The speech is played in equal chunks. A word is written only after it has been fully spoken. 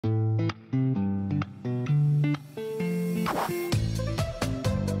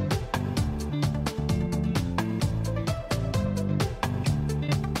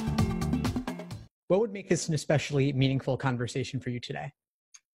What would make this an especially meaningful conversation for you today?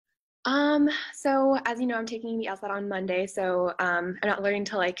 So as you know, I'm taking the LSAT on Monday, so I'm not learning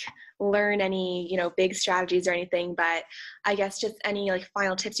to like learn any, big strategies or anything, but I guess just any like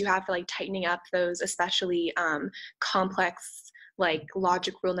final tips you have for like tightening up those especially complex like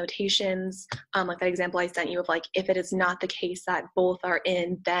logic rule notations, like that example I sent you of like if it is not the case that both are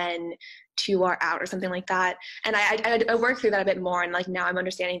in, then two are out or something like that. And I worked through that a bit more, and like now I'm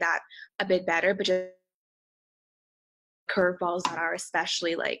understanding that a bit better, but just curveballs that are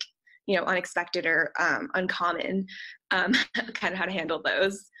especially like unexpected or uncommon, kind of how to handle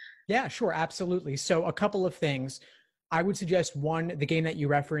those. Yeah, sure. Absolutely. So a couple of things. I would suggest one, the game that you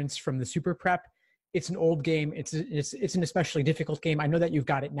referenced from the Super Prep. It's an old game. It's an especially difficult game. I know that you've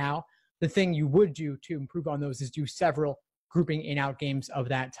got it now. The thing you would do to improve on those is do several grouping in out games of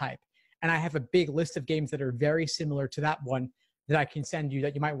that type. And I have a big list of games that are very similar to that one that I can send you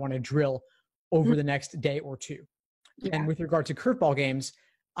that you might want to drill over the next day or two. Yeah. And with regard to curveball games,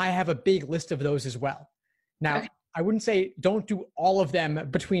 I have a big list of those as well. Now, Okay. I wouldn't say don't do all of them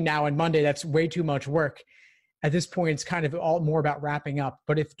between now and Monday. That's way too much work. At this point, it's kind of all more about wrapping up.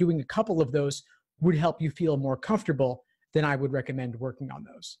 But if doing a couple of those would help you feel more comfortable, then I would recommend working on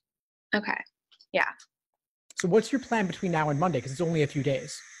those. Okay. Yeah. So what's your plan between now and Monday? Because it's only a few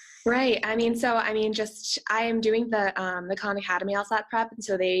days. Right. I am doing the Khan Academy LSAT prep, and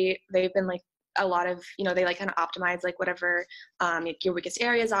so they've been like a lot of, they like kind of optimize like whatever your weakest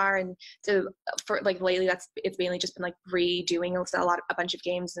areas are. And so for like lately it's mainly just been like redoing a bunch of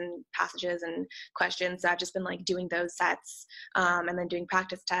games and passages and questions. So I've just been like doing those sets and then doing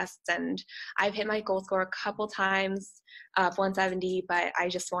practice tests, and I've hit my goal score a couple times of 170, but I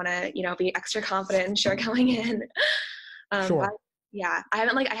just want to be extra confident and sure going in. Sure. But yeah, I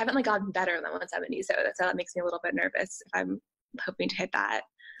haven't gotten better than 170, so that makes me a little bit nervous if I'm hoping to hit that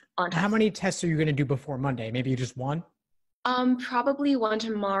on test. How many tests are you going to do before Monday? Maybe just one? Probably one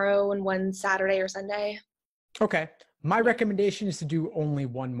tomorrow and one Saturday or Sunday. Okay. My recommendation is to do only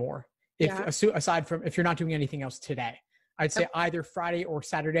one more. Aside from if you're not doing anything else today, I'd say either Friday or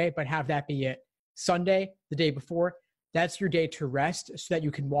Saturday, but have that be it. Sunday, the day before, that's your day to rest so that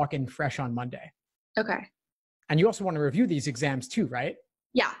you can walk in fresh on Monday. Okay. And you also want to review these exams too, right?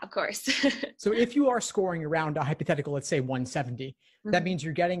 Yeah, of course. So if you are scoring around a hypothetical, let's say 170, that means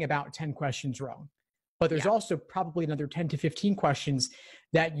you're getting about 10 questions wrong. But there's also probably another 10 to 15 questions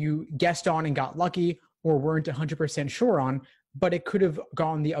that you guessed on and got lucky or weren't 100% sure on, but it could have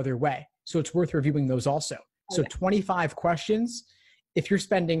gone the other way. So it's worth reviewing those also. So 25 questions, if you're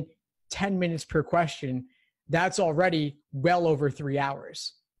spending 10 minutes per question, that's already well over 3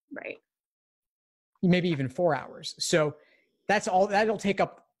 hours. Right. Maybe even 4 hours. So that'll take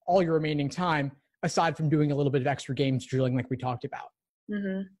up all your remaining time aside from doing a little bit of extra games drilling like we talked about.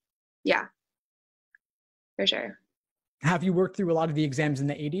 Mm-hmm. Yeah, for sure. Have you worked through a lot of the exams in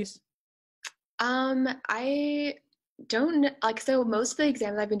the 80s? I don't so most of the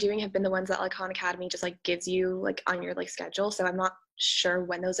exams I've been doing have been the ones that like Khan Academy just like gives you like on your like schedule. So I'm not sure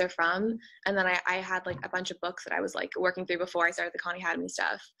when those are from. And then I had like a bunch of books that I was like working through before I started the Khan Academy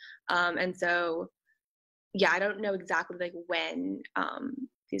stuff. And so yeah, I don't know exactly like when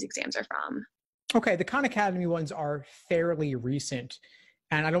these exams are from. Okay, the Khan Academy ones are fairly recent,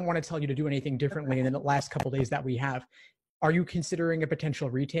 and I don't want to tell you to do anything differently in the last couple of days that we have. Are you considering a potential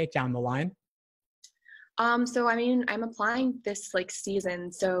retake down the line? So I'm applying this like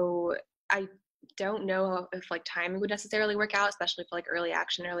season, so I don't know if like timing would necessarily work out, especially for like early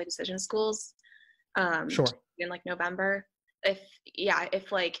action, early decision schools. Sure. In like November. If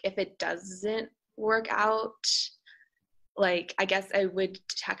it doesn't work out, like I guess I would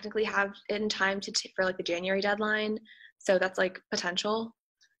technically have it in time for like the January deadline. So that's like potential.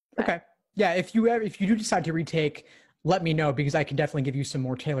 But. Okay. Yeah. If you do decide to retake, let me know, because I can definitely give you some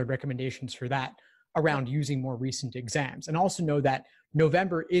more tailored recommendations for that around using more recent exams. And also know that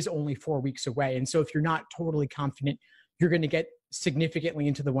November is only 4 weeks away. And so if you're not totally confident you're going to get significantly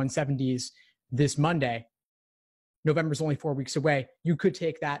into the 170s this Monday, November's only 4 weeks away, you could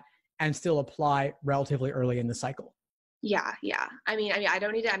take that and still apply relatively early in the cycle. Yeah. I mean,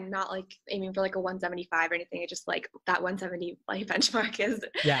 I'm not like aiming for like a 175 or anything. It's just like that 170 like benchmark is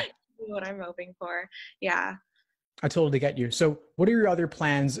what I'm hoping for. Yeah. I totally get you. So what are your other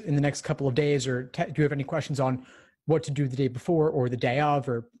plans in the next couple of days, or do you have any questions on what to do the day before or the day of,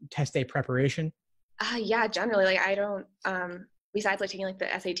 or test day preparation? Yeah, generally, like I don't, besides like taking like the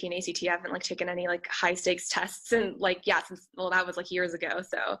SAT and ACT, I haven't like taken any like high stakes tests and like, since, well, that was like years ago.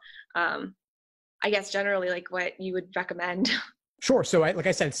 So, I guess generally like what you would recommend. Sure. So like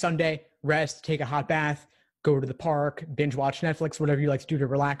I said, Sunday, rest, take a hot bath, go to the park, binge watch Netflix, whatever you like to do to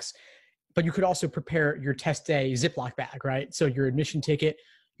relax. But you could also prepare your test day Ziploc bag, right? So your admission ticket,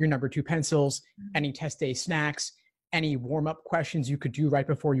 your number 2 pencils, any test day snacks, any warm-up questions you could do right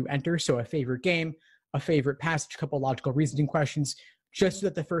before you enter. So a favorite game, a favorite passage, a couple of logical reasoning questions, just so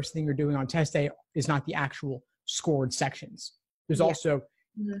that the first thing you're doing on test day is not the actual scored sections. There's also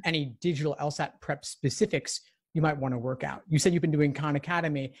any digital LSAT prep specifics you might want to work out. You said you've been doing Khan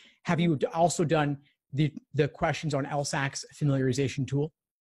Academy. Have you also done the questions on LSAC's familiarization tool?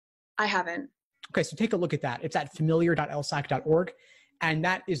 I haven't. Okay, so take a look at that. It's at familiar.lsac.org. And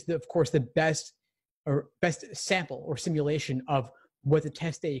that is, of course, the best sample or simulation of what the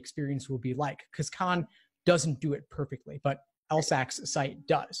test day experience will be like. Because Khan doesn't do it perfectly, but LSAC's site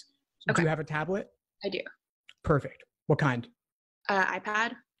does. So do you have a tablet? I do. Perfect. What kind?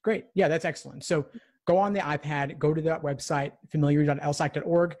 iPad. Great. Yeah, that's excellent. So go on the iPad, go to that website,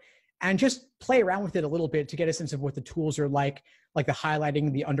 familiar.lsac.org, and just play around with it a little bit to get a sense of what the tools are like the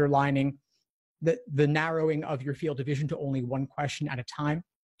highlighting, the underlining, the narrowing of your field of vision to only one question at a time,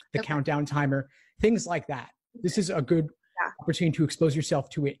 the countdown timer, things like that. This is a good opportunity to expose yourself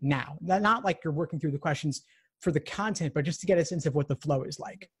to it now. Not like you're working through the questions for the content, but just to get a sense of what the flow is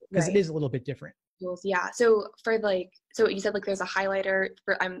like, because it is a little bit different. Yeah. So for so you said there's a highlighter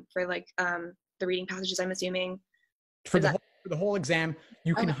for the reading passages, I'm assuming. For the whole exam,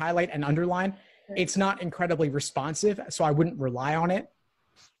 you can highlight and underline. It's not incredibly responsive, so I wouldn't rely on it.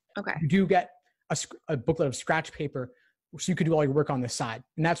 Okay. You do get a booklet of scratch paper, so you could do all your work on the side.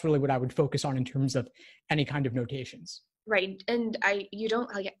 And that's really what I would focus on in terms of any kind of notations. Right. And you don't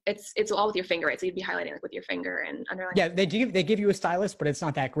it's all with your finger, right? So you'd be highlighting with your finger and underlining. Yeah, they give you a stylus, but it's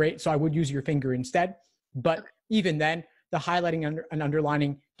not that great. So I would use your finger instead. But even then, the highlighting and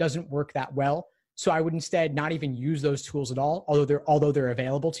underlining doesn't work that well. So I would instead not even use those tools at all, although they're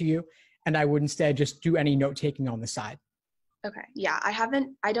available to you. And I would instead just do any note taking on the side. Okay. Yeah.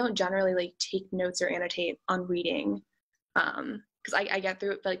 I don't generally take notes or annotate on reading. Because I get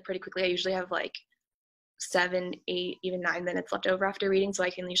through it pretty quickly. I usually have 7, 8, even 9 minutes left over after reading, so I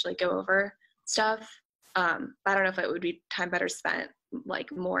can usually go over stuff. I don't know if it would be time better spent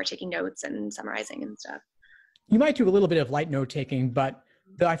more taking notes and summarizing and stuff. You might do a little bit of light note taking, but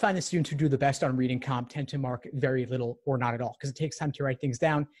I find the students who do the best on reading comp tend to mark very little or not at all, because it takes time to write things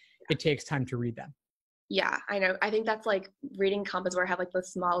down. It takes time to read them. Yeah, I know. I think that's reading comp is where I have the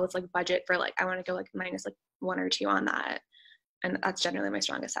smallest budget for I want to go minus 1 or 2 on that. And that's generally my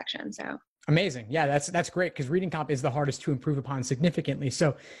strongest section. So amazing. Yeah, that's great, because reading comp is the hardest to improve upon significantly.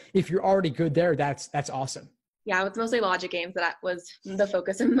 So if you're already good there, that's awesome. Yeah, it's mostly logic games that was the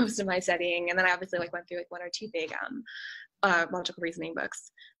focus of most of my studying. And then I obviously went through 1 or 2 big logical reasoning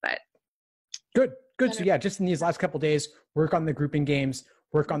books. But good. So yeah, just in these last couple of days, work on the grouping games,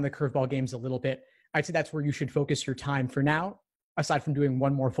 work on the curveball games a little bit. I'd say that's where you should focus your time for now, aside from doing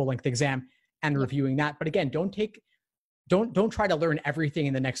one more full-length exam and reviewing that. But again, don't try to learn everything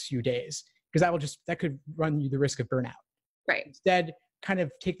in the next few days, because that could run you the risk of burnout. Right. Instead, kind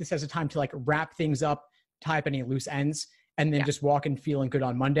of take this as a time to wrap things up, tie up any loose ends, and then just walk in feeling good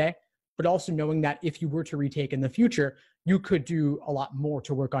on Monday. But also knowing that if you were to retake in the future, you could do a lot more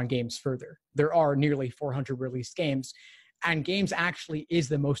to work on games further. There are nearly 400 released games, and games actually is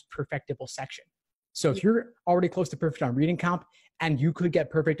the most perfectible section. So if you're already close to perfect on reading comp and you could get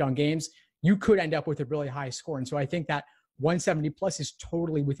perfect on games, you could end up with a really high score. And so I think that 170 plus is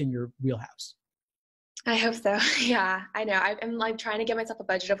totally within your wheelhouse. I hope so. Yeah, I know. I'm trying to get myself a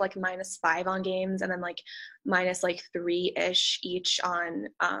budget of -5 on games, and then minus 3-ish each on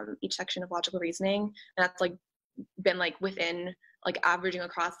each section of logical reasoning. And that's been within averaging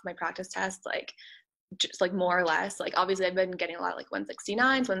across my practice tests, just more or less. Obviously I've been getting a lot of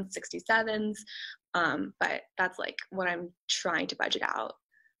 169s, 167s. But that's what I'm trying to budget out.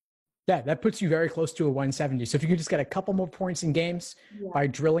 Yeah, that puts you very close to a 170. So if you could just get a couple more points in games by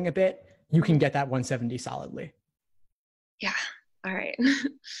drilling a bit, you can get that 170 solidly. Yeah. All right.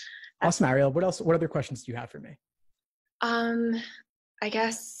 Awesome, Ariel. What other questions do you have for me? I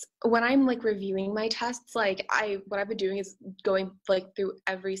guess when I'm reviewing my tests, what I've been doing is going through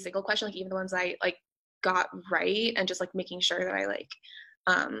every single question, even the ones I got right, and just making sure that I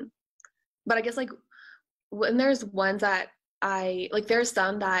but I guess when there's ones that there's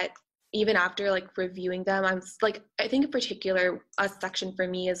some that even after reviewing them, I'm I think in particular a section for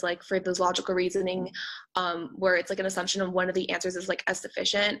me is for those logical reasoning where it's an assumption of one of the answers is a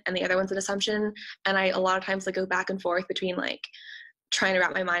sufficient and the other one's an assumption, and I a lot of times go back and forth between trying to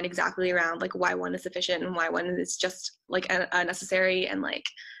wrap my mind exactly around why one is sufficient and why one is just unnecessary, and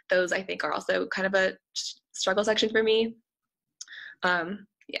those I think are also kind of a struggle section for me.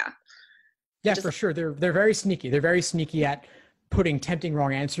 Yeah, for sure. They're very sneaky. They're very sneaky at putting tempting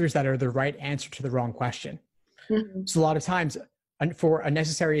wrong answers that are the right answer to the wrong question. Mm-hmm. So a lot of times for a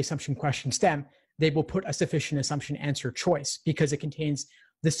necessary assumption question STEM, they will put a sufficient assumption answer choice because it contains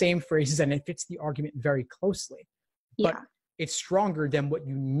the same phrases and it fits the argument very closely. But it's stronger than what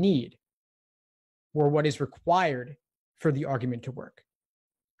you need or what is required for the argument to work.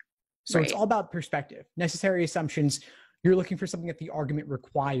 So it's all about perspective. Necessary assumptions, you're looking for something that the argument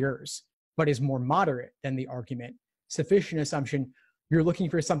requires, but is more moderate than the argument. Sufficient assumption, you're looking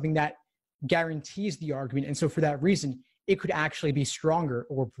for something that guarantees the argument. And so for that reason, it could actually be stronger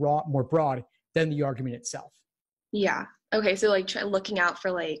or more broad than the argument itself. Yeah. Okay. So like looking out for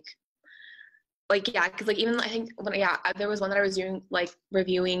yeah, because like even I think there was one that I was doing like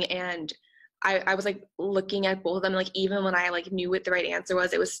reviewing, and I was like looking at both of them, like even when I like knew what the right answer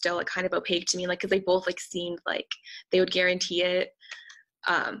was, it was still like kind of opaque to me, like because they both like seemed like they would guarantee it.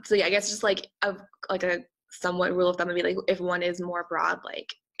 So yeah, I guess just like a somewhat rule of thumb would be like if one is more broad,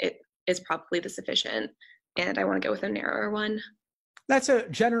 like it is probably the sufficient, and I want to go with a narrower one.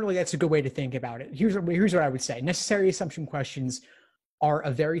 Generally that's a good way to think about it. Here's what I would say. Necessary assumption questions are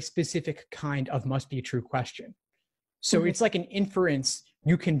a very specific kind of must be true question. So it's like an inference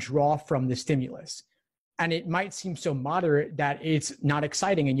you can draw from the stimulus. And it might seem so moderate that it's not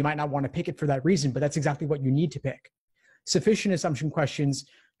exciting and you might not want to pick it for that reason, but that's exactly what you need to pick. Sufficient assumption questions,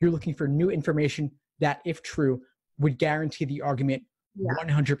 you're looking for new information that, if true, would guarantee the argument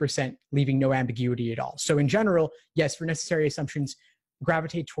 100%, leaving no ambiguity at all. So in general, yes, for necessary assumptions,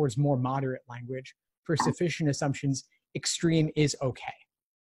 gravitate towards more moderate language. For sufficient assumptions, extreme is okay.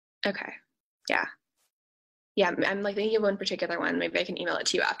 Okay. Yeah. Yeah, I'm like thinking of one particular one. Maybe I can email it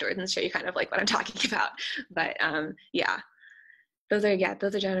to you afterwards and show you kind of like what I'm talking about. But yeah, those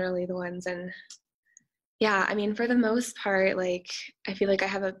are generally the ones. And yeah, I mean, for the most part, like I feel like I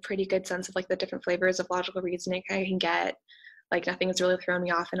have a pretty good sense of like the different flavors of logical reasoning I can get. Like nothing has really thrown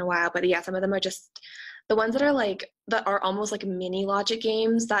me off in a while. But yeah, some of them are just the ones that are almost like mini logic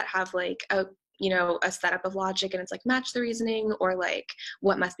games that have like a setup of logic, and it's like match the reasoning or like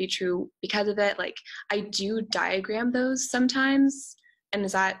what must be true because of it. Like I do diagram those sometimes. And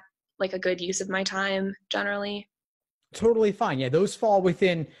is that like a good use of my time generally? Totally fine. Yeah, those fall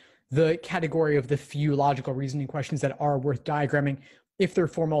within the category of the few logical reasoning questions that are worth diagramming if they're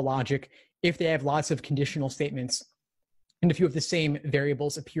formal logic, if they have lots of conditional statements, and if you have the same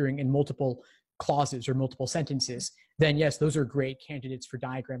variables appearing in multiple clauses or multiple sentences, then yes, those are great candidates for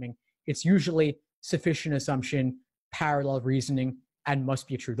diagramming. It's usually sufficient assumption, parallel reasoning, and must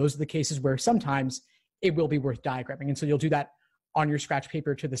be true. Those are the cases where sometimes it will be worth diagramming. And so you'll do that on your scratch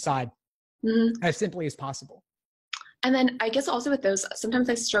paper to the side as simply as possible. And then I guess also with those, sometimes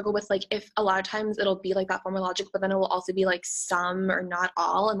I struggle with like if a lot of times it'll be like that formal logic, but then it will also be like some or not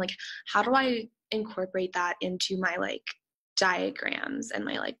all. And like, how do I incorporate that into my like diagrams and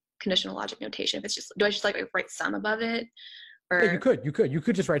my like conditional logic notation? If it's just, do I just like write some above it? Or... Yeah, you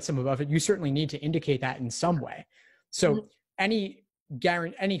could just write some above it. You certainly need to indicate that in some way. So any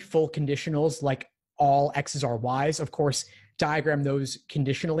full conditionals, like all X's are Y's, of course, diagram those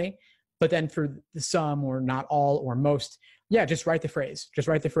conditionally. But then for the some or not all or most, yeah, just write the phrase. Just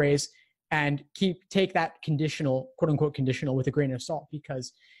write the phrase and take that conditional, quote unquote conditional, with a grain of salt,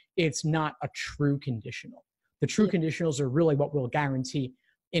 because it's not a true conditional. The true conditionals are really what will guarantee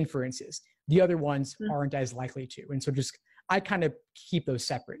inferences. The other ones aren't as likely to. And so I kind of keep those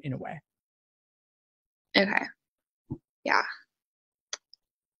separate in a way. Okay. Yeah.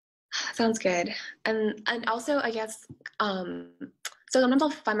 Sounds good. And also, I guess, so sometimes I'll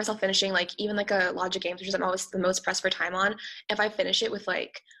find myself finishing like even like a logic game, which is I'm always the most pressed for time on. If I finish it with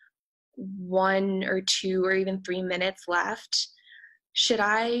like 1 or 2 or even 3 minutes left, should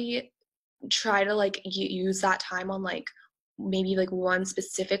I try to like use that time on like maybe like one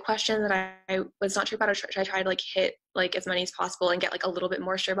specific question that I was not sure about, or should I try to like hit like as many as possible and get like a little bit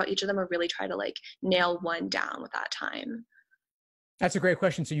more sure about each of them, or really try to like nail one down with that time? That's a great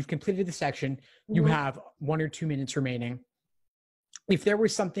question. So you've completed the section. You have 1 or 2 minutes remaining. If there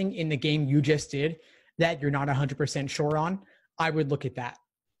was something in the game you just did that you're not 100% sure on, I would look at that.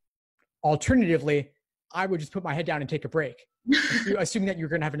 Alternatively, I would just put my head down and take a break, assuming that you're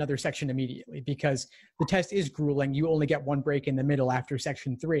going to have another section immediately, because the test is grueling. You only get one break in the middle after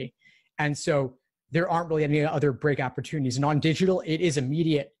section 3. And so there aren't really any other break opportunities. And on digital, it is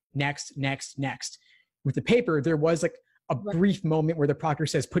immediate, next, next, next. With the paper, there was like a brief moment where the proctor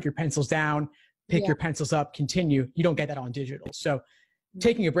says, put your pencils down, pick your pencils up, continue. You don't get that on digital. So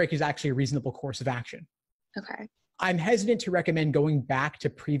taking a break is actually a reasonable course of action. Okay. I'm hesitant to recommend going back to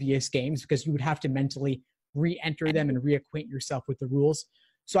previous games because you would have to mentally re-enter them and reacquaint yourself with the rules.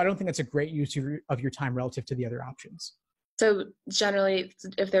 So I don't think that's a great use of your time relative to the other options. So generally,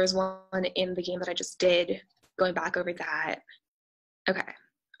 if there's one in the game that I just did, going back over that, okay,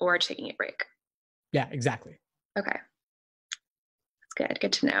 or taking a break. Yeah, exactly. Okay, that's good.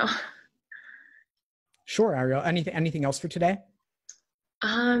 Good to know. Sure, Ariel. Anything else for today?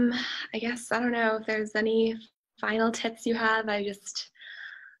 I guess I don't know if there's any final tips you have. My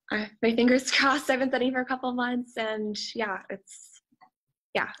fingers crossed. I've been studying for a couple of months, and it's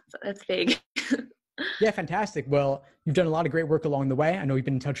big. Yeah, fantastic. Well, you've done a lot of great work along the way. I know you've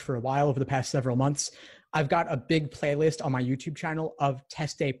been in touch for a while over the past several months. I've got a big playlist on my YouTube channel of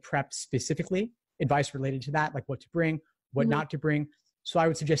test day prep specifically, advice related to that, like what to bring, what not to bring. So I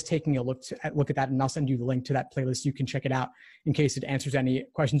would suggest taking a look at that, and I'll send you the link to that playlist. You can check it out in case it answers any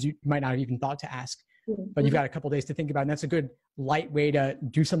questions you might not have even thought to ask. But you've got a couple of days to think about it, and that's a good light way to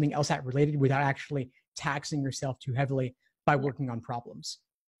do something LSAT related without actually taxing yourself too heavily by working on problems.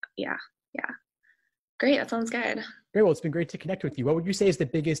 Yeah. Great. That sounds good. Very well. It's been great to connect with you. What would you say is the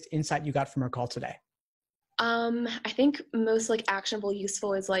biggest insight you got from our call today? I think most like actionable,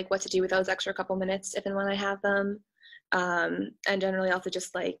 useful is like what to do with those extra couple minutes if and when I have them. And generally also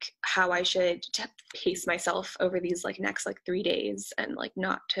just like how I should pace myself over these like next like 3 days and like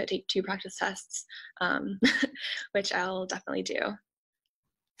not to take 2 practice tests, which I'll definitely do.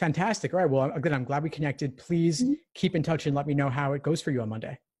 Fantastic. All right. Well, again, I'm glad we connected. Please keep in touch and let me know how it goes for you on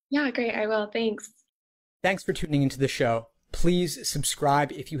Monday. Yeah, great. I will. Thanks. Thanks for tuning into the show. Please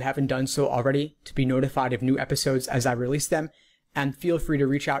subscribe if you haven't done so already to be notified of new episodes as I release them. And feel free to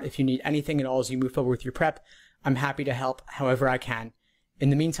reach out if you need anything at all as you move forward with your prep. I'm happy to help however I can.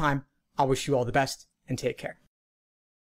 In the meantime, I'll wish you all the best and take care.